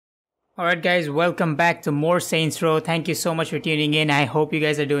Alright guys, welcome back to more Saints Row. Thank you so much for tuning in. I hope you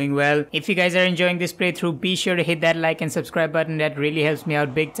guys are doing well. If you guys are enjoying this playthrough, be sure to hit that like and subscribe button. That really helps me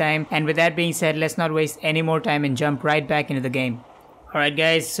out big time. And with that being said, let's not waste any more time and jump right back into the game. Alright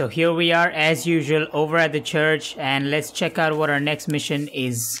guys, so here we are as usual over at the church, and let's check out what our next mission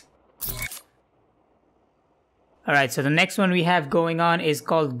is. Alright, so the next one we have going on is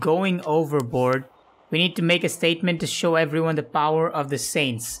called Going Overboard. We need to make a statement to show everyone the power of the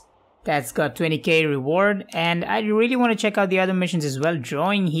Saints. That's got 20k reward, and I really want to check out the other missions as well.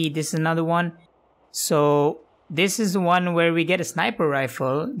 Drawing Heat, this is another one. So this is the one where we get a sniper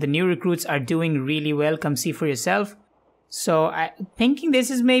rifle. The new recruits are doing really well, come see for yourself. So I'm thinking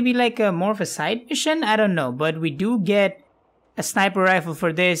this is maybe like a more of a side mission, I don't know. But we do get a sniper rifle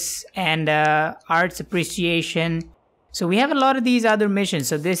for this, and arts appreciation. So we have a lot of these other missions.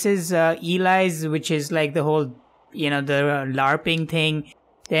 So this is Eli's, which is like the whole, the LARPing thing.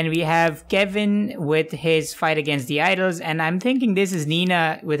 Then we have Kevin with his fight against the idols, and I'm thinking this is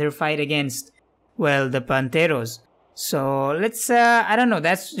Nina with her fight against, well, the Panteros. So let's, I don't know,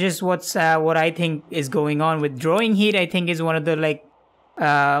 that's just what I think is going on. With Drawing Heat, I think is one of the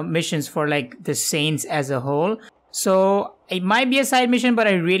missions for like the Saints as a whole. So it might be a side mission, but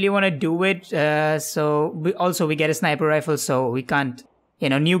I really want to do it. We get a sniper rifle, so we can't,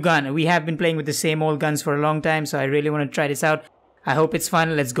 new gun. We have been playing with the same old guns for a long time, so I really want to try this out. I hope it's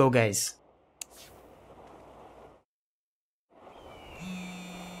fun. Let's go, guys.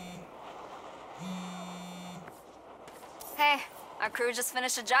 Hey, our crew just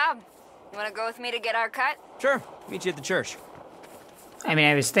finished a job. You want to go with me to get our cut? Sure. Meet you at the church. I mean,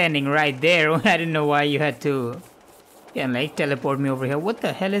 I was standing right there. I didn't know why you had to, teleport me over here. What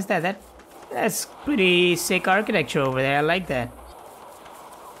the hell is that? That's pretty sick architecture over there. I like that.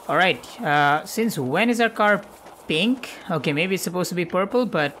 Alright, since when is our car pink? Okay, maybe it's supposed to be purple,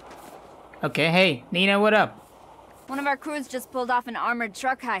 but... Okay, hey, Nina, what up? One of our crews just pulled off an armored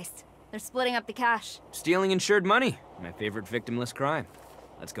truck heist. They're splitting up the cash. Stealing insured money. My favorite victimless crime.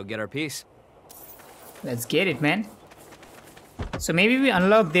 Let's go get our piece. Let's get it, man. So maybe we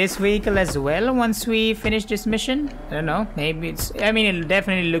unlock this vehicle as well once we finish this mission? I don't know, maybe it's... I mean, it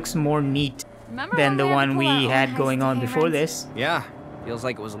definitely looks more neat than the one we had going on before this. Yeah, feels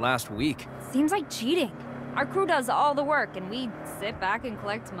like it was last week. Seems like cheating. Our crew does all the work, and we sit back and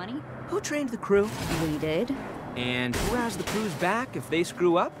collect money. Who trained the crew? We did. And who has the crew's back if they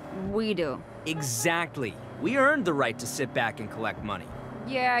screw up? We do. Exactly. We earned the right to sit back and collect money.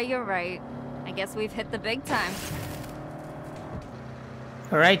 Yeah, you're right. I guess we've hit the big time.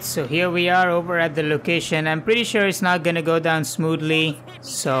 Alright, so here we are over at the location. I'm pretty sure it's not gonna go down smoothly,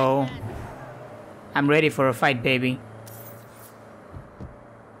 so I'm ready for a fight, baby.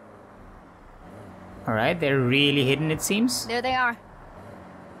 Alright, they're really hidden, it seems. There they are.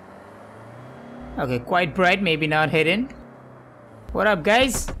 Okay, quite bright, maybe not hidden. What up,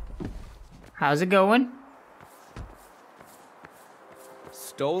 guys? How's it going?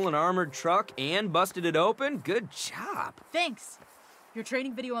 Stole an armored truck and busted it open? Good job. Thanks. Your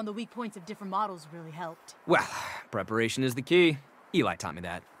training video on the weak points of different models really helped. Well, preparation is the key. Eli taught me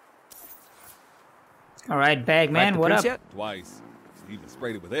that. Alright, Bagman, what up? Yet? Twice. Even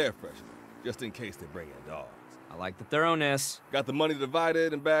sprayed it with air freshener, just in case they bring in dogs. I like the thoroughness. Got the money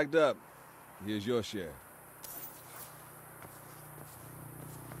divided and bagged up. Here's your share.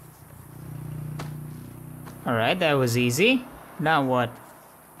 Alright, that was easy. Now what?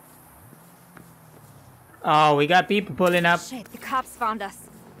 Oh, we got people pulling up. Shit, the cops found us.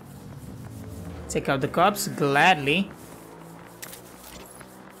 Take out the cops, gladly.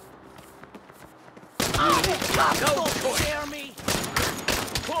 Don't scare me!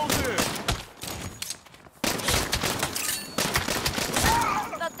 Closer!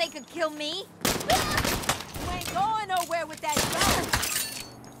 Thought they could kill me? You ain't going nowhere with that gun!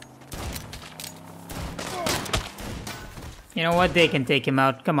 You know what? They can take him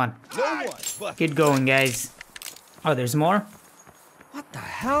out. Come on. No one but Get going, guys. Oh, there's more? What the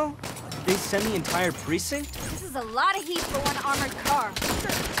hell? Did they send the entire precinct? This is a lot of heat for one armored car.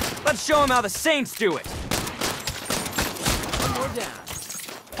 Let's show them how the Saints do it. one more down.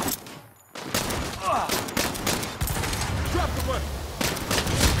 Drop the weapon.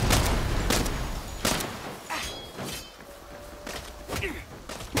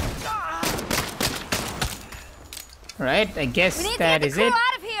 Right, I guess We need that to get is the crew it.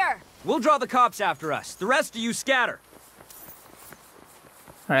 out of here. We'll draw the cops after us. The rest of you scatter.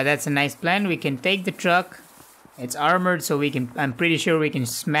 Alright, that's a nice plan. We can take the truck. It's armored, so I'm pretty sure we can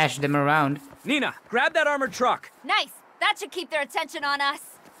smash them around. Nina, grab that armored truck. Nice. That should keep their attention on us.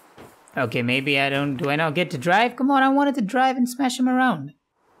 Okay, maybe I don't... Do I not get to drive? Come on, I wanted to drive and smash him around.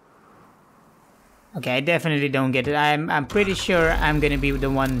 Okay, I definitely don't get it. I'm pretty sure I'm gonna be the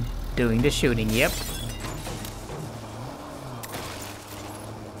one doing the shooting. Yep.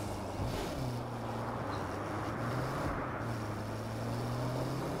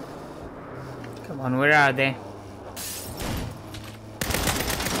 Come on, where are they?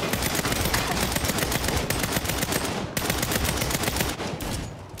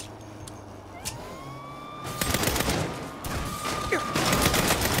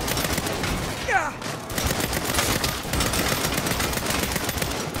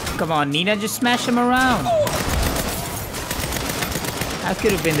 Come on, Nina, just smash him around. I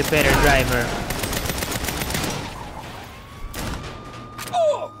could have been the better driver.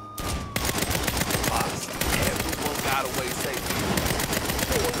 Everyone got away safely.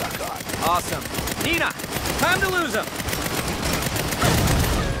 Oh, my God. Awesome. Nina, time to lose him.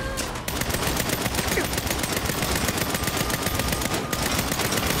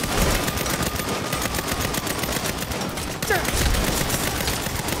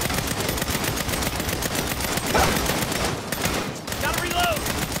 Gotta reload.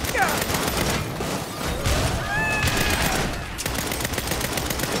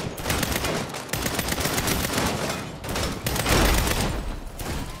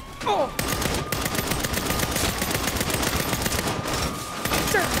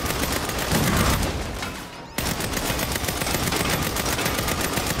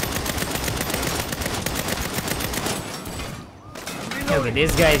 Okay,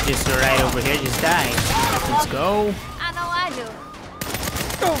 this guy's just right over here, just die. Let's go. I know I do.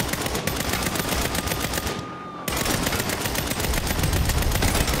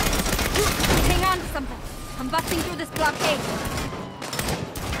 Hang on to something. I'm busting through this blockade.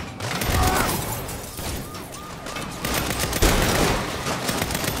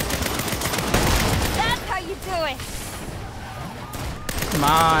 That's how you do it. Come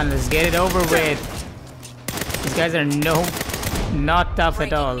on, let's get it over with. These guys are not tough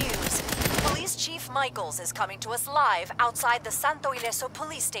at all. Breaking news. Police Chief Michaels is coming to us live outside the Santo Ileso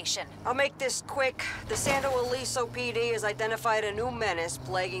police station. I'll make this quick. The Santo Ileso PD has identified a new menace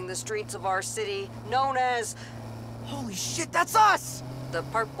plaguing the streets of our city, known as... Holy shit, that's us! the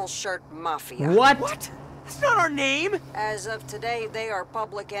Purple Shirt Mafia. What? That's not our name! As of today, they are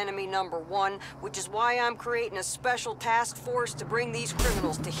public enemy #1, which is why I'm creating a special task force to bring these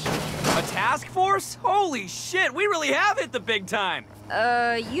criminals to heel. A task force? Holy shit, we really have hit the big time!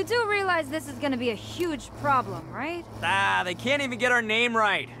 You do realize this is gonna be a huge problem, right? Ah, they can't even get our name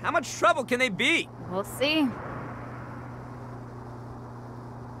right. How much trouble can they be? We'll see.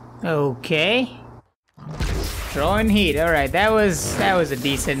 Okay. Throwing heat. Alright, that was a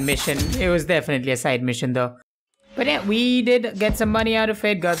decent mission. It was definitely a side mission though. But yeah, we did get some money out of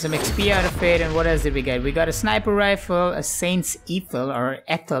it, got some XP out of it, and what else did we get? We got a sniper rifle, a Saints Ethel, or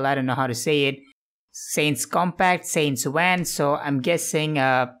Ethel, I don't know how to say it. Saints Compact, Saints Van, so I'm guessing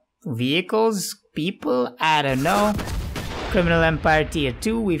vehicles, people, I don't know. Criminal Empire Tier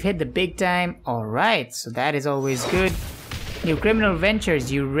 2, we've hit the big time. Alright, so that is always good. New criminal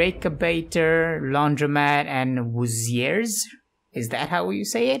ventures, Eureka Baiter, Laundromat, and Wooziers. Is that how you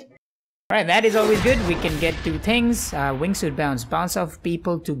say it? Alright, that is always good. We can get 2 things. Wingsuit bounce. Bounce off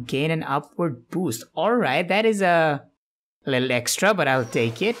people to gain an upward boost. Alright, that is a little extra, but I'll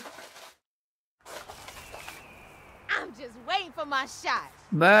take it. I'm just waiting for my shot.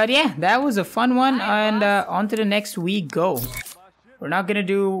 But yeah, that was a fun one, and on to the next we go. We're not gonna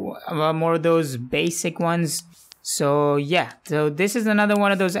do more of those basic ones. So yeah, so this is another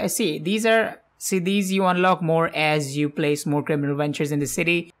one of those. I see these you unlock more as you place more criminal ventures in the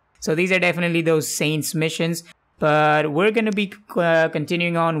city. So these are definitely those Saints missions, but we're gonna be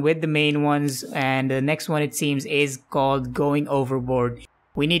continuing on with the main ones, and the next one it seems is called Going Overboard.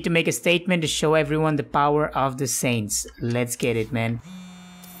 We need to make a statement to show everyone the power of the Saints. Let's get it, man.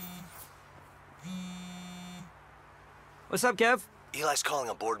 What's up, Kev? Eli's calling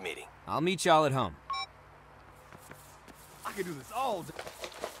a board meeting. I'll meet y'all at home. I can do this all day.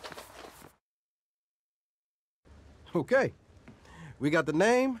 Okay. We got the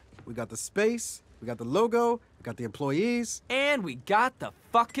name, we got the space, we got the logo, we got the employees. And we got the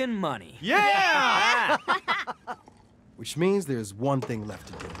fucking money. Yeah! Which means there's one thing left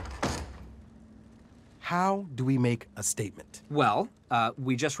to do. How do we make a statement? Well,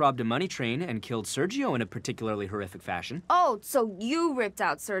 we just robbed a money train and killed Sergio in a particularly horrific fashion. Oh, so you ripped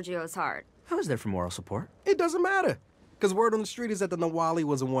out Sergio's heart. I was there for moral support. It doesn't matter. Because word on the street is that the Nawali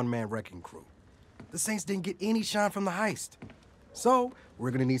was a one-man wrecking crew. The Saints didn't get any shine from the heist. So, we're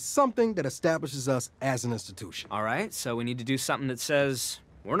gonna need something that establishes us as an institution. All right, so we need to do something that says,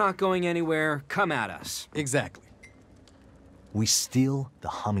 we're not going anywhere, come at us. Exactly. We steal the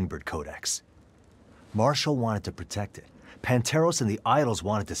Hummingbird Codex. Marshall wanted to protect it. Panteros and the Idols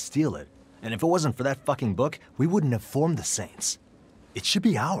wanted to steal it. And if it wasn't for that fucking book, we wouldn't have formed the Saints. It should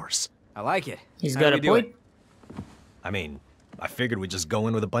be ours. I like it. He's How got do a we do point. it? I mean, I figured we'd just go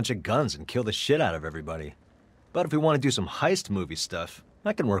in with a bunch of guns and kill the shit out of everybody. But if we want to do some heist movie stuff,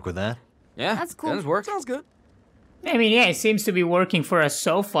 I can work with that. Yeah, That's cool. Guns work. Sounds good. I mean, yeah, it seems to be working for us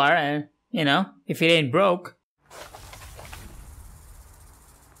so far, and, you know, if it ain't broke.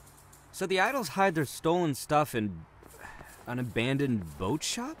 So the Idols hide their stolen stuff in an abandoned boat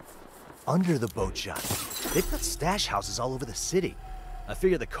shop? Under the boat shop. They've got stash houses all over the city. I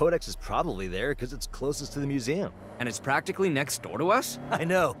figure the Codex is probably there because it's closest to the museum. And it's practically next door to us? I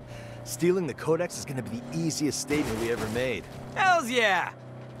know. Stealing the Codex is going to be the easiest statement we ever made. Hells yeah!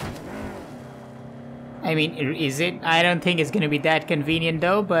 I mean, is it? I don't think it's gonna be that convenient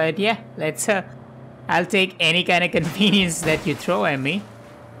though, but yeah, let's, I'll take any kind of convenience that you throw at me.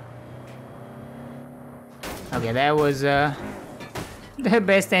 Okay, that was, the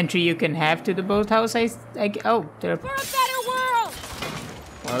best entry you can have to the boathouse, oh, there. For a better world!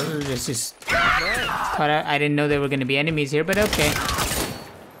 Well, this is... I didn't know there were gonna be enemies here, but okay.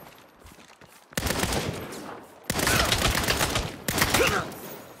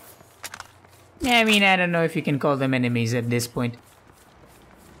 Yeah, I mean, I don't know if you can call them enemies at this point.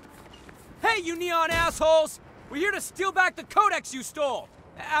 Hey, you neon assholes! We're here to steal back the Codex you stole!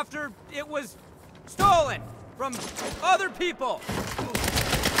 After it was stolen from other people!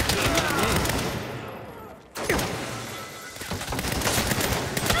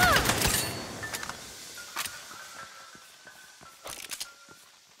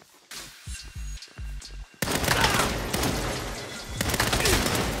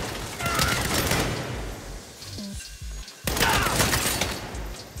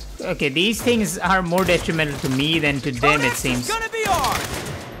 Okay, these things are more detrimental to me than to them, it seems. It's gonna be ours!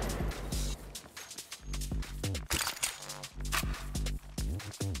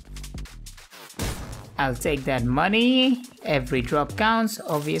 I'll take that money. Every drop counts,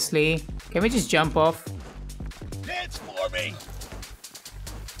 obviously. Can we just jump off? Dance for me!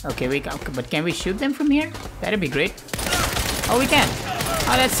 Okay, but can we shoot them from here? That'd be great. Oh, we can.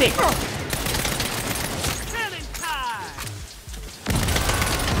 Oh, that's sick.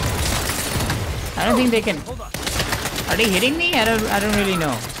 I don't think they can. Are they hitting me? I don't really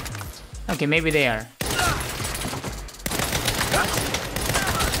know. Okay, maybe they are.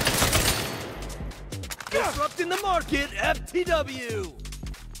 Disrupting the market, FTW!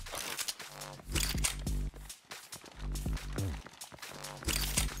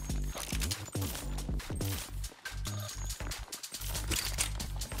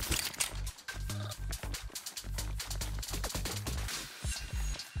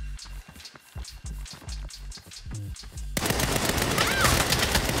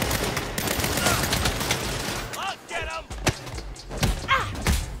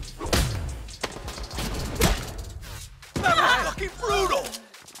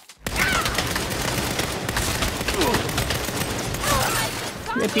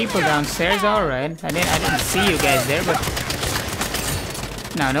 The people downstairs, alright. I didn't see you guys there, but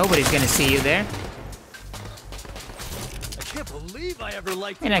now nobody's gonna see you there. I can't believe I ever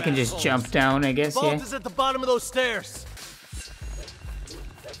liked And I can just jump down, I guess, yeah. Vault is at the bottom of those stairs.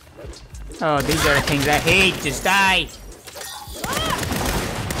 Oh, these are the things I hate. Just die.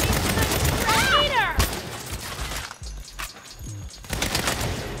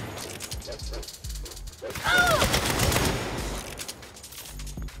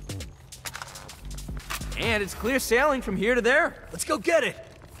 And it's clear sailing from here to there. Let's go get it.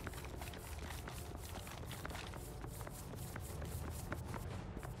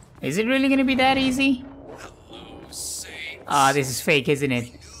 Is it really gonna be that easy? Ah, this is fake, isn't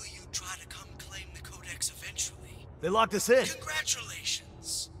it? They locked us in.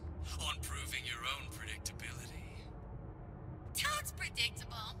 Congratulations on proving your own predictability. That's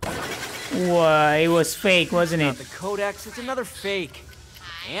predictable. Whoa, it was fake, wasn't Not it? the Codex, it's another fake.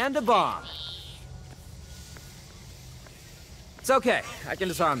 And a bomb. It's okay, I can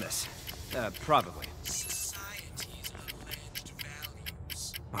disarm this. Probably. Society's alleged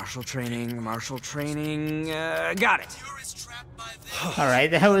values. Martial training, got it. You're as trapped by them. Alright,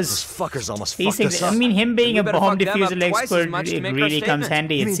 that Those was... fuckers almost These fucked things, us I up. mean, him being a We better bomb fuck them up defusal twice as expert, much to it make our really comes statement.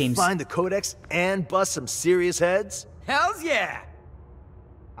 handy, You it mean seems. find the Codex and bust some serious heads? Hells yeah!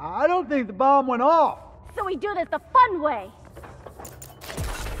 I don't think the bomb went off. So we do this the fun way.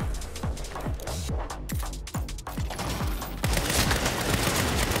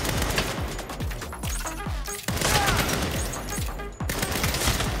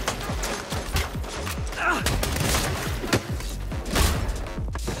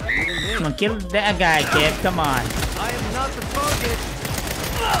 than me. Come on, kill that guy, kid. Come on. I am not the target.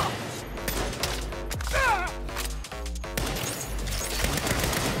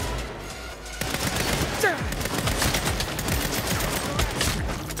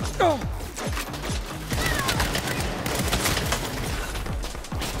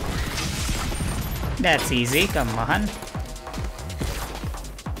 That's easy. Come on.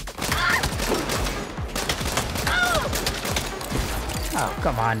 Oh,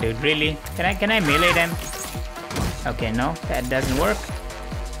 come on, dude. Really? Can I melee them? Okay, no, that doesn't work.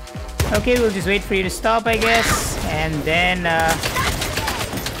 Okay, we'll just wait for you to stop, I guess, and then.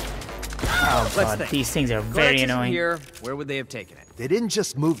 Oh god, these things are very annoying. Here, where would they have taken it? They didn't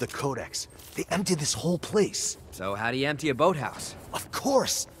just move the codex. They emptied this whole place. So how do you empty a boathouse? Of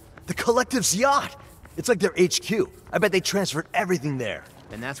course! The Collective's yacht! It's like their HQ. I bet they transferred everything there.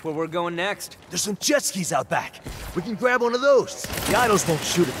 And that's where we're going next. There's some jet skis out back. We can grab one of those. The idols don't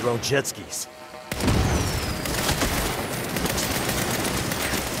shoot at their own jet skis.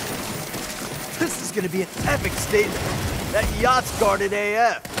 This is gonna be an epic statement. That yacht's guarded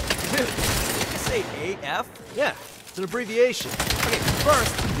AF. Dude, did you say AF? Yeah, it's an abbreviation. Okay,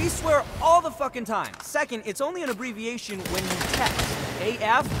 first, we swear all the fucking time. Second, it's only an abbreviation when you text.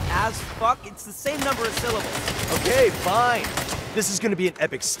 AF, as fuck, it's the same number of syllables. Okay, fine. This is gonna be an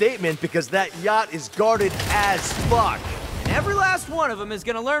epic statement because that yacht is guarded as fuck. And every last one of them is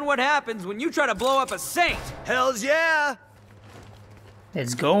gonna learn what happens when you try to blow up a saint. Hells yeah!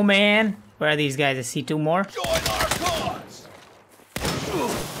 Let's go, man. Where are these guys? I see two more. Join our cause!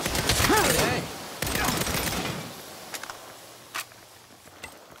 Okay.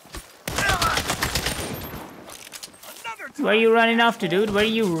 Where are you running off to, dude? Where are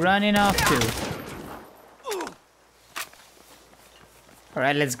you running off to?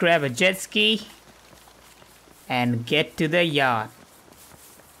 Alright, let's grab a jet ski and get to the yacht.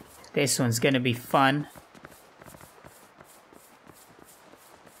 This one's gonna be fun.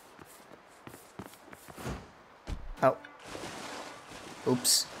 Oh.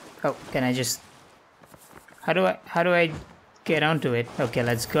 Oops. Oh, can I just... How do I get onto it? Okay,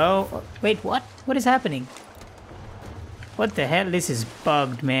 let's go. Oh, wait, what? What is happening? What the hell? This is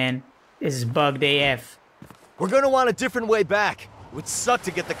bugged, man. This is bugged AF. We're gonna want a different way back. It would suck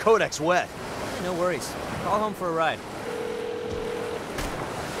to get the codex wet. No worries. Call home for a ride.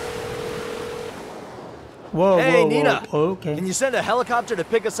 Whoa, Hey, whoa, Nina. whoa. Okay. Can you send a helicopter to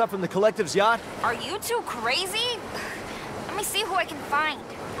pick us up from the Collective's yacht? Are you two crazy? Let me see who I can find.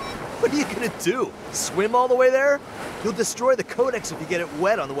 What are you gonna do? Swim all the way there? You'll destroy the codex if you get it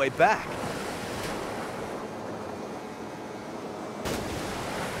wet on the way back.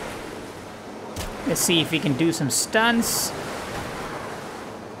 Let's see if we can do some stunts.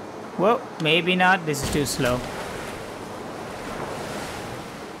 Well, maybe not. This is too slow.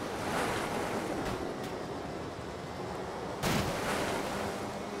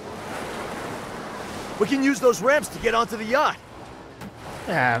 We can use those ramps to get onto the yacht.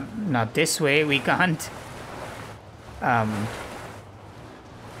 Not this way. We can't.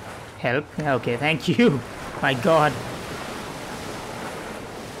 Help. Okay, thank you. My god.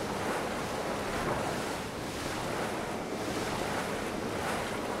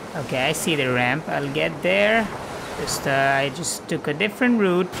 Okay, I see the ramp. I'll get there. I just took a different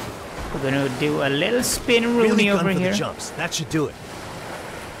route. We're gonna do a little spin Rooney over for here. The jumps. That should do it.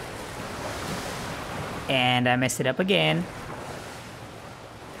 And I messed it up again.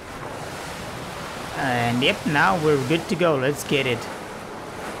 And yep, now we're good to go. Let's get it.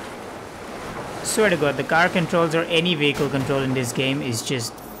 Swear to God, the car controls or any vehicle control in this game is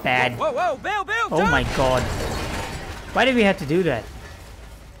just bad. Whoa, whoa, Bill, Oh my god. Why did we have to do that?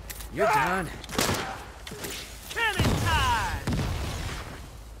 You're done. Cannon time!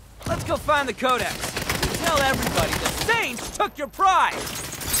 Let's go find the codex. Tell everybody the Saints took your prize.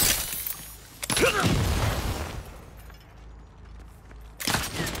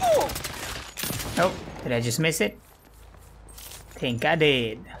 Oh, did I just miss it? Think I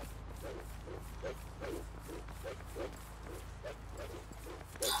did.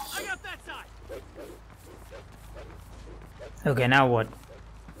 I got that side! Okay, now what?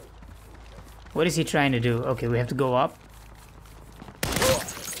 What is he trying to do? Okay, we have to go up.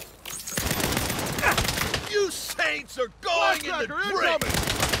 You saints are going in the drink!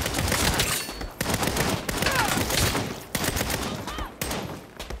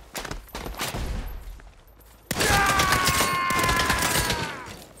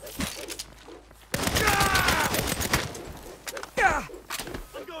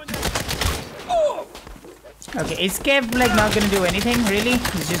 Okay, is Kev like not gonna do anything, really?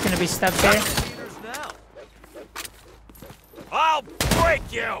 He's just gonna be stuck there? I'll break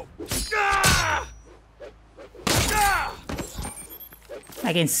Fuck you! Ah! Ah!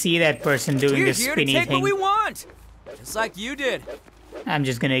 I can see that person doing We're this here to spinny take thing. what we want, just like you did. I'm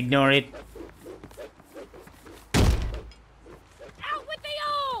just gonna ignore it. Out with the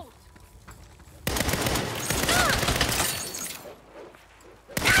old!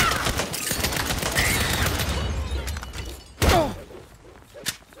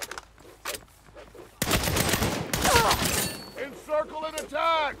 Encircle and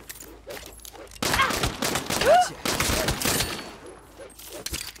attack!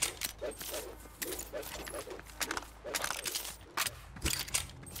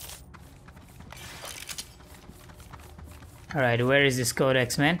 Alright, where is this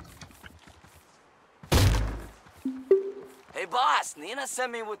codex, man? Hey, boss, Nina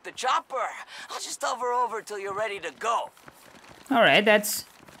sent me with the chopper. I'll just hover over till you're ready to go. Alright, that's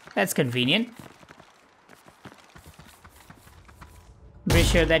convenient. Pretty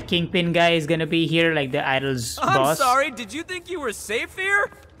sure that Kingpin guy is gonna be here, like the idol's boss. I'm sorry, did you think you were safe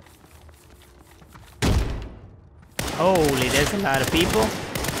here? Holy, there's a lot of people.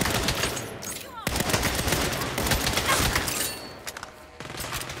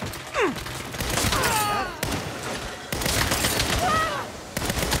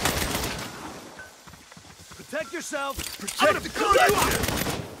 Protect yourself! Protect the collective!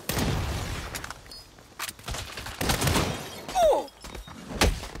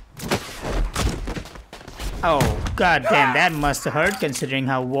 Oh, god damn, that must have hurt considering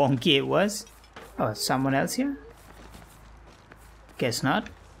how wonky it was. Oh, someone else here? Guess not.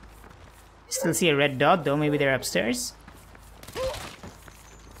 Still see a red dot though, maybe they're upstairs.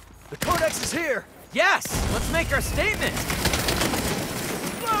 The codex is here! Yes, let's make our statement.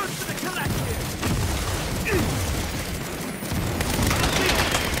 Load to the collective.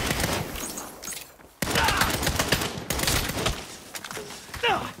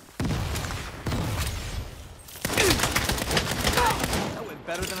 That went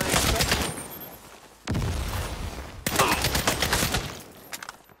better than I expected.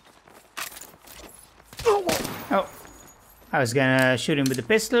 Oh, I was gonna shoot him with a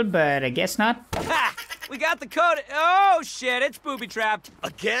pistol, but I guess not. Ha! We got the code. Oh shit, it's booby trapped.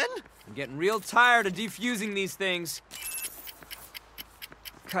 Again? I'm getting real tired of defusing these things.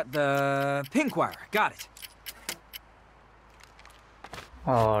 Cut the pink wire. Got it.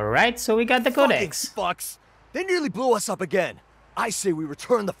 Alright, so we got the codex. Fucking fucks. They nearly blew us up again. I say we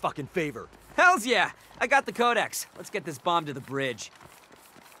return the fucking favor. Hells yeah! I got the codex. Let's get this bomb to the bridge.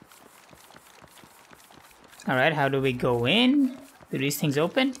 Alright, how do we go in? Do these things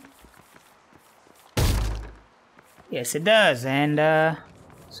open? Yes, it does. And,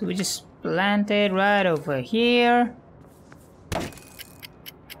 so we just plant it right over here.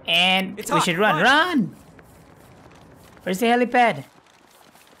 And It's we hot. should run. Run! Where's the helipad?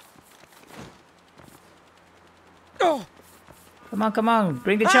 Oh! Come on.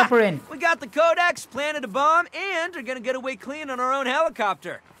 Bring the chopper in. We got the codex, planted a bomb, and are gonna get away clean on our own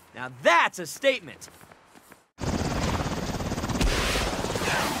helicopter. Now that's a statement.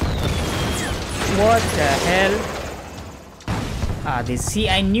 What the hell? Ah, see,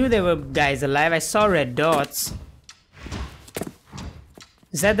 I knew there were guys alive. I saw red dots.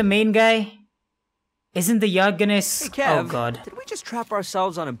 Is that the main guy? Isn't the yacht gonna Hey, Kev, oh god. did we just trap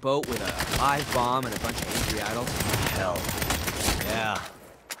ourselves on a boat with a live bomb and a bunch of angry idols? Hell. Yeah.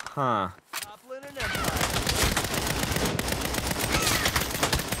 Huh.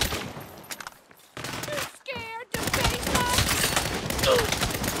 Scared to face us?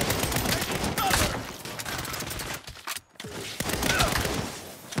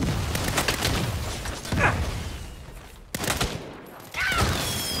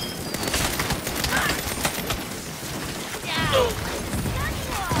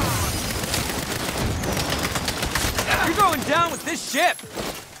 You're going down with this ship!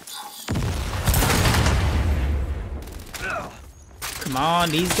 Come on,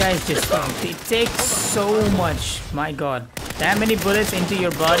 these guys just they take so much. My god. That many bullets into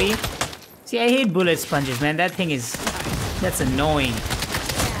your body. See, I hate bullet sponges, man. That thing is that's annoying.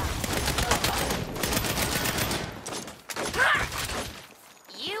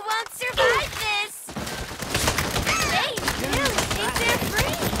 You won't survive this! They really think they're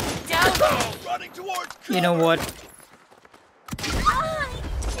free, don't they? Running towards You know what? I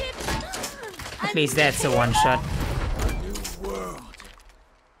did At least that's a one shot. a new world.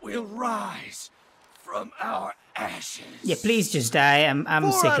 We'll rise from our ashes. Yeah, please just die. I'm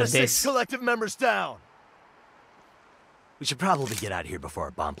 4 sick out of 6 this. collective members down. We should probably get out of here before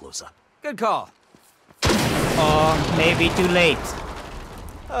our bomb blows up. Good call. Or maybe too late.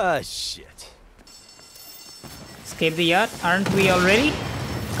 Ah, shit. Escape the yacht? Aren't we already?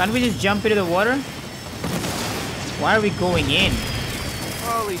 Can't we just jump into the water? Why are we going in?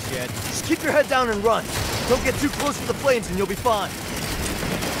 Holy shit. Just keep your head down and run. Don't get too close to the flames and you'll be fine.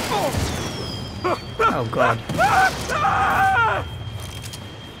 Oh god.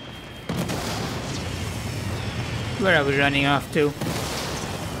 Where are we running off to?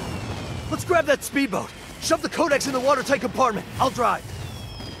 Let's grab that speedboat. Shove the codex in the watertight compartment. I'll drive.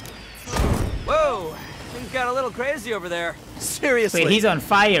 Whoa, things got a little crazy over there. Seriously. Wait, he's on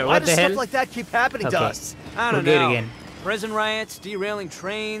fire. Why What the does hell? stuff like that keep happening to Okay. us? I We're don't good know. again. Prison riots, derailing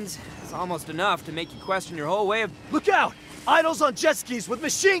trains. It's almost enough to make you question your whole way of... Look out! Idols on jet skis with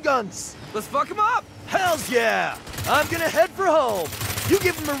machine guns! Let's fuck them up! Hells yeah! I'm gonna head for home. You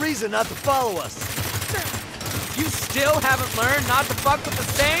give them a reason not to follow us. You still haven't learned not to fuck with the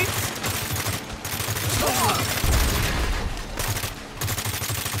Saints?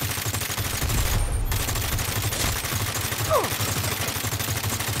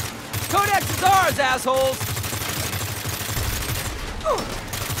 Codex is ours, assholes!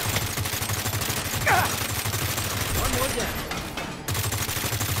 One more down.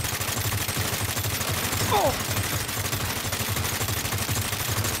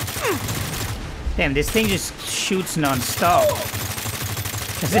 Damn, this thing just shoots non-stop.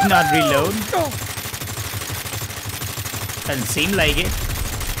 Does it not reload? Doesn't seem like it.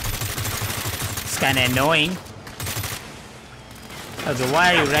 It's kinda annoying. Okay,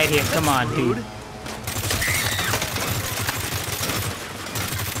 why are you right here? Come on, dude.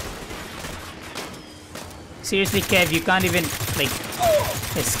 Seriously, Kev, you can't even, like,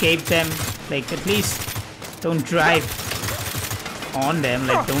 escape them. Like, at least don't drive on them.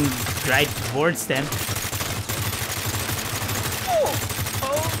 Like, don't drive towards them.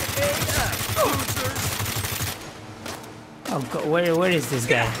 Oh, God, where is this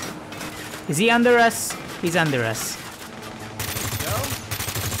guy? Is he under us? He's under us.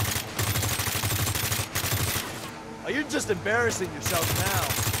 Oh, you're just embarrassing yourself now.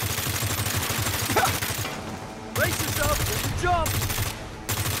 Brace yourself when you jump.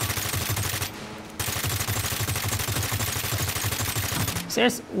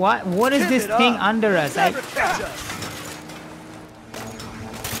 Seriously, what is this Give it thing up. under us? Never catch us.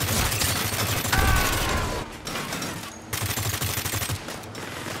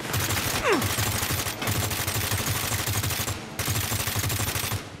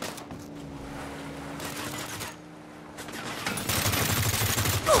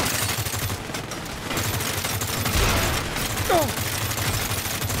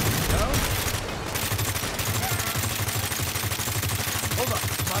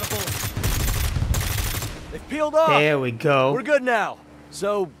 Off. There we go. We're good now.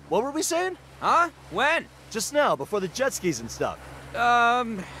 So, what were we saying? Huh? When? Just now, before the jet skis and stuff.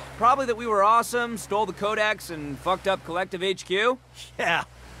 Probably that we were awesome, stole the codex, and fucked up Collective HQ? Yeah,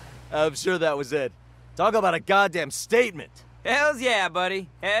 I'm sure that was it. Talk about a goddamn statement. Hells yeah, buddy.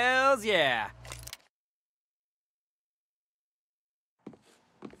 Hells yeah.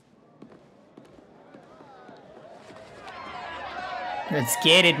 Let's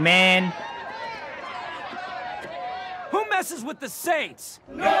get it, man. Who messes with the Saints?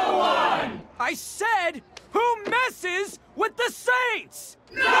 No one! I said, who messes with the Saints?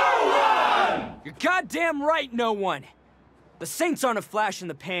 No one! You're goddamn right, no one. The Saints aren't a flash in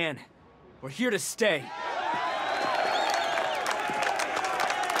the pan. We're here to stay.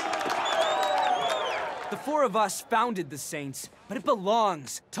 The four of us founded the Saints, but it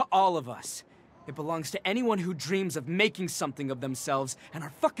belongs to all of us. It belongs to anyone who dreams of making something of themselves and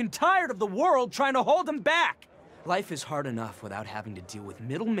are fucking tired of the world trying to hold them back. Life is hard enough without having to deal with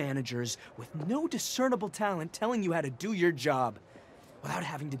middle managers with no discernible talent telling you how to do your job. Without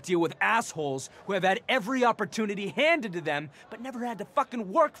having to deal with assholes who have had every opportunity handed to them but never had to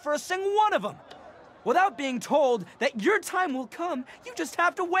fucking work for a single one of them. Without being told that your time will come, you just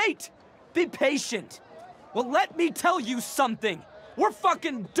have to wait. Be patient. Well, let me tell you something. We're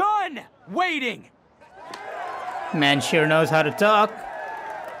fucking done waiting. Man sure knows how to talk.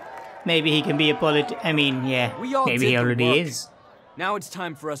 Maybe he can be a I mean, yeah, maybe he already is. Now it's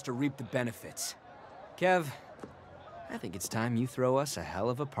time for us to reap the benefits. Kev, I think it's time you throw us a hell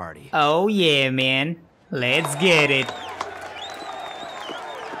of a party. Oh yeah, man. Let's get it.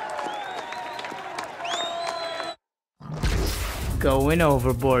 Going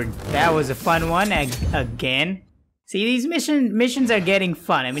overboard. That was a fun one again. See, these missions are getting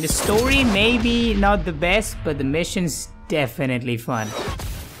fun. I mean, the story maybe not the best, but the missions definitely fun.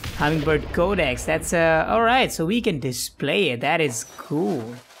 Hummingbird Codex, that's alright, so we can display it. That is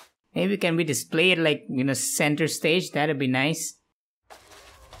cool. Maybe can we display it like, you know, center stage? That'd be nice.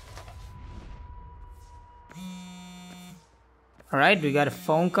 Alright, we got a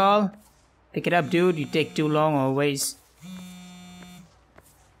phone call. Pick it up, dude. You take too long always.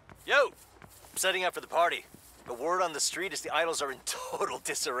 Yo! I'm setting up for the party. The word on the street is the idols are in total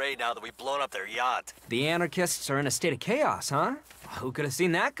disarray now that we've blown up their yacht. The anarchists are in a state of chaos, huh? Who could have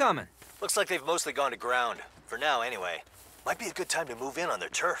seen that coming? Looks like they've mostly gone to ground. For now, anyway. Might be a good time to move in on their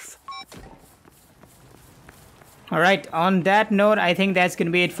turf. Alright, on that note, I think that's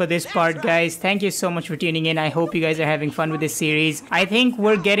gonna be it for this part, guys. Thank you so much for tuning in. I hope you guys are having fun with this series. I think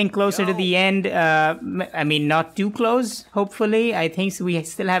we're getting closer to the end. I mean, not too close, hopefully. I think we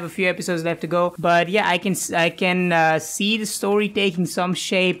still have a few episodes left to go. But yeah, I can see the story taking some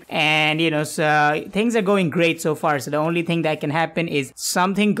shape. And, you know, so, things are going great so far. So the only thing that can happen is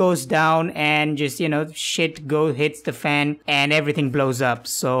something goes down and just, you know, shit hits the fan and everything blows up.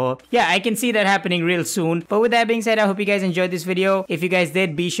 So yeah, I can see that happening real soon. But with that being said, I hope you guys enjoyed this video. If you guys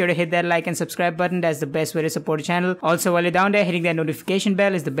did, be sure to hit that like and subscribe button. That's the best way to support the channel. Also, while you're down there, hitting that notification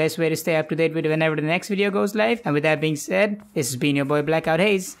bell is the best way to stay up to date with whenever the next video goes live. And with that being said, this has been your boy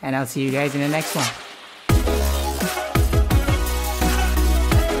BlackoutHaze, and I'll see you guys in the next one.